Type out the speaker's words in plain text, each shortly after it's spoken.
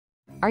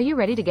Are you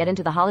ready to get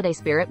into the holiday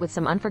spirit with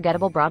some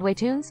unforgettable Broadway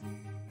tunes?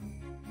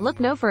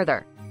 Look no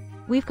further.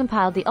 We've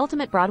compiled the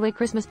ultimate Broadway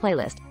Christmas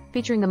playlist,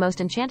 featuring the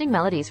most enchanting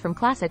melodies from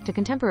classic to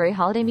contemporary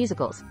holiday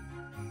musicals.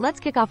 Let's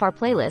kick off our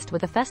playlist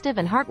with a festive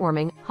and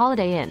heartwarming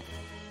Holiday Inn.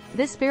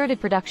 This spirited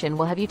production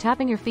will have you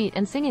tapping your feet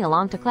and singing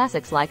along to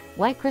classics like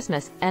White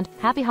Christmas and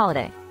Happy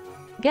Holiday.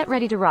 Get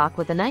ready to rock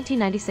with the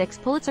 1996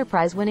 Pulitzer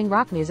Prize-winning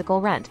rock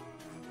musical Rent.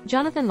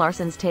 Jonathan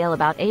Larson's tale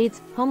about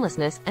AIDS,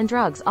 homelessness, and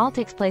drugs all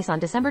takes place on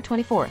December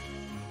 24th.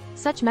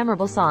 Such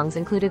memorable songs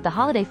included the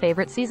holiday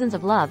favorite Seasons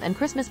of Love and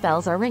Christmas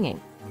Bells Are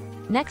Ringing.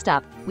 Next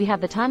up, we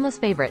have the timeless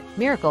favorite,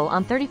 Miracle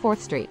on 34th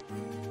Street.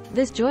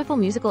 This joyful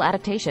musical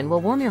adaptation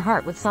will warm your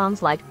heart with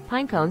songs like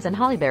Pine Cones and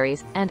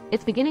Hollyberries, and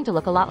It's Beginning to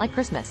Look a Lot Like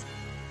Christmas.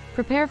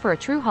 Prepare for a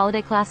true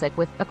holiday classic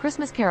with A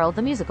Christmas Carol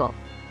the musical.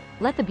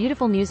 Let the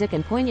beautiful music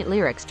and poignant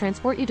lyrics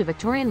transport you to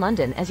Victorian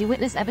London as you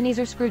witness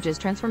Ebenezer Scrooge's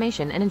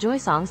transformation and enjoy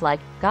songs like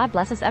God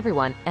Bless Us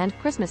Everyone and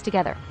Christmas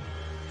Together.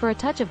 For a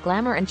touch of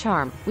glamour and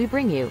charm, we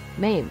bring you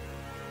Mame.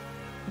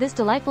 This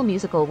delightful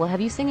musical will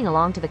have you singing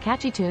along to the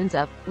catchy tunes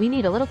of We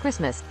Need a Little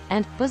Christmas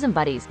and Bosom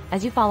Buddies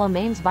as you follow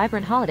Mame's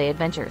vibrant holiday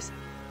adventures.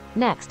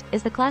 Next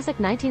is the classic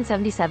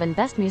 1977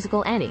 Best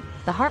Musical Annie,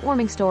 the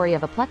heartwarming story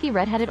of a plucky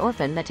red-headed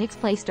orphan that takes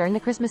place during the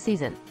Christmas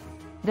season.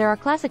 There are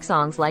classic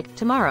songs like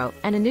Tomorrow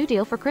and A New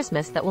Deal for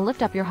Christmas that will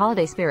lift up your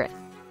holiday spirit.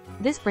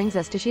 This brings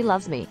us to She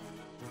Loves Me.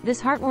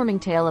 This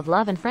heartwarming tale of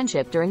love and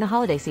friendship during the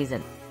holiday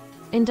season.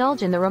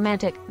 Indulge in the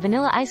romantic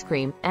Vanilla Ice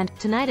Cream and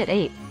Tonight at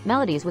 8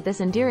 melodies with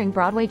this endearing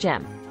Broadway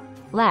gem.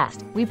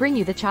 Last, we bring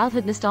you the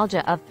childhood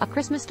nostalgia of A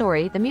Christmas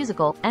Story, the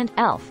musical, and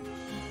Elf.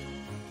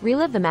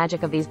 Relive the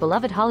magic of these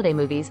beloved holiday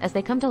movies as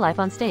they come to life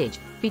on stage,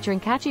 featuring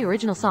catchy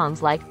original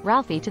songs like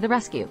Ralphie to the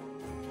Rescue,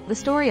 The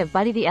Story of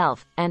Buddy the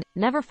Elf, and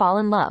Never Fall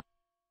in Love.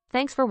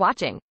 Thanks for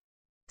watching.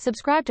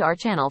 Subscribe to our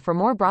channel for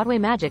more Broadway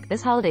magic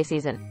this holiday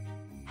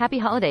season. Happy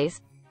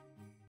holidays!